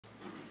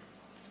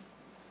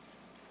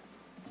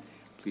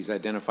Please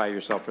identify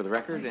yourself for the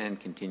record and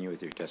continue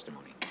with your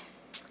testimony.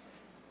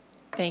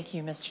 Thank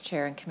you, Mr.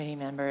 Chair and committee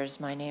members.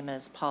 My name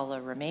is Paula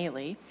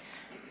Ramaley,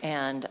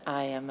 and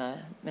I am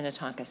a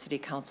Minntonka City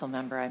Council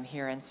member. I'm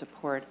here in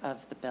support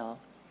of the bill.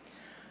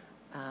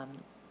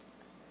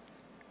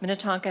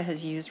 Minntonka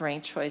has used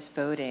ranked choice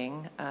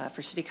voting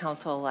for city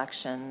council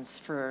elections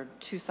for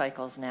 2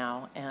 cycles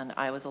now, and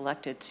I was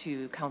elected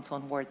to council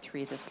in Ward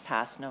 3 this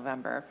past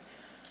November.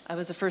 I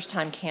was a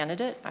first-time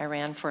candidate. I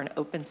ran for an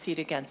open seat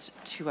against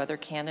 2 other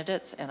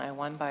candidates, and I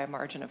won by a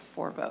margin of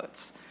 4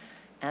 votes.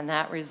 And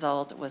that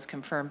result was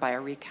confirmed by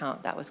a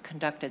recount that was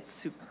conducted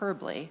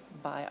superbly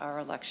by our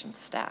election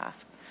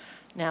staff.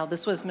 Now,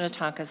 this was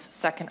Minntonka's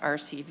second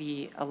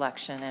RCV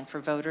election, and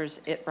for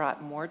voters, it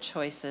brought more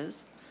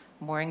choices,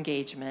 more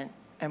engagement,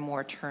 and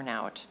more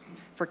turnout.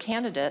 For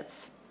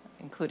candidates,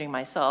 including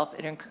myself,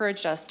 it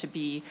encouraged us to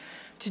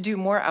do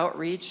more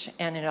outreach,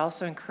 and it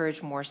also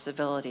encouraged more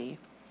civility.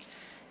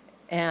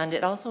 And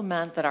it also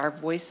meant that our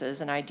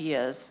voices and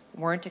ideas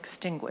weren't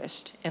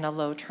extinguished in a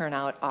low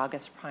turnout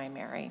August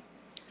primary.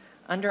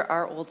 Under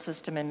our old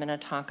system in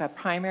Minntonka,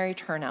 primary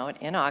turnout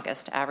in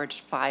August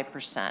averaged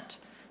 5%,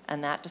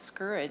 and that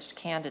discouraged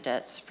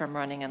candidates from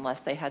running unless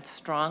they had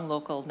strong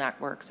local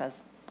networks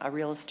as a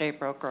real estate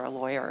broker, a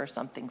lawyer, or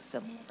something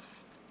similar.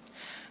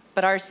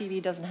 But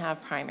RCV doesn't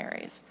have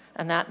primaries,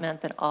 and that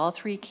meant that all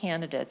 3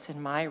 candidates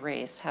in my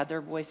race had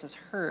their voices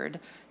heard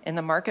in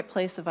the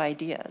marketplace of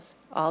ideas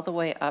all the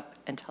way up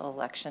until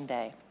Election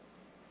Day.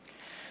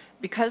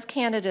 Because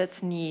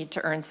candidates need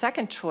to earn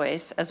second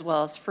choice as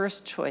well as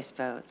first choice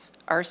votes,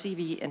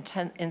 RCV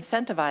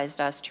incentivized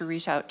us to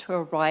reach out to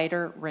a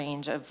wider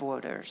range of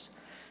voters.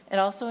 It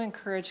also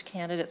encouraged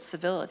candidate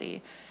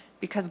civility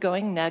because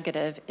going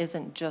negative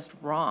isn't just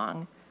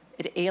wrong,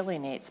 it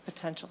alienates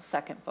potential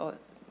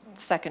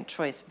second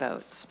choice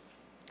votes.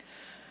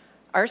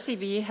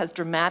 RCV has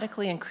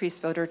dramatically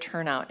increased voter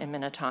turnout in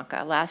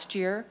Minntonka. Last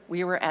year,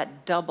 we were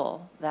at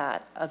double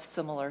that of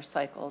similar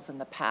cycles in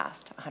the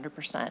past,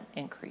 100%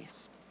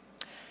 increase.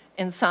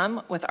 In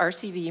sum, with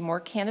RCV,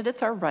 more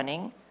candidates are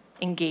running,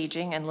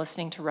 engaging, and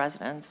listening to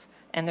residents,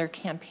 and they're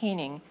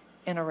campaigning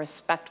in a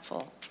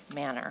respectful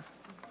manner.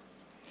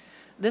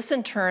 This,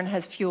 in turn,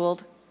 has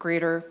fueled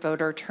greater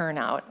voter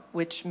turnout,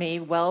 which may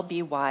well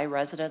be why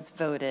residents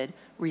voted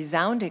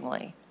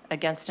resoundingly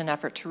against an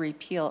effort to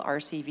repeal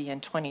RCV in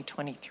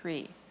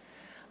 2023.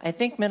 I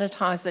think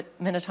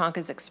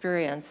Minntonka's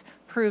experience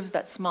proves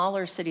that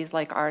smaller cities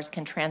like ours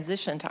can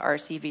transition to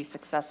RCV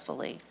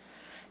successfully,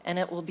 and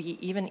it will be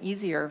even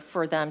easier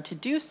for them to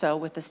do so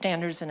with the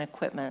standards and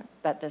equipment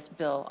that this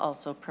bill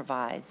also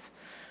provides.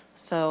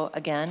 So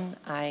again,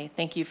 I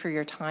thank you for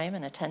your time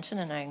and attention,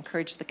 and I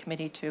encourage the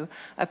committee to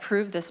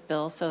approve this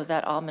bill so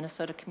that all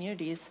Minnesota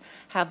communities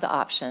have the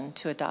option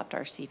to adopt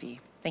RCV.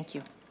 Thank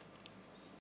you.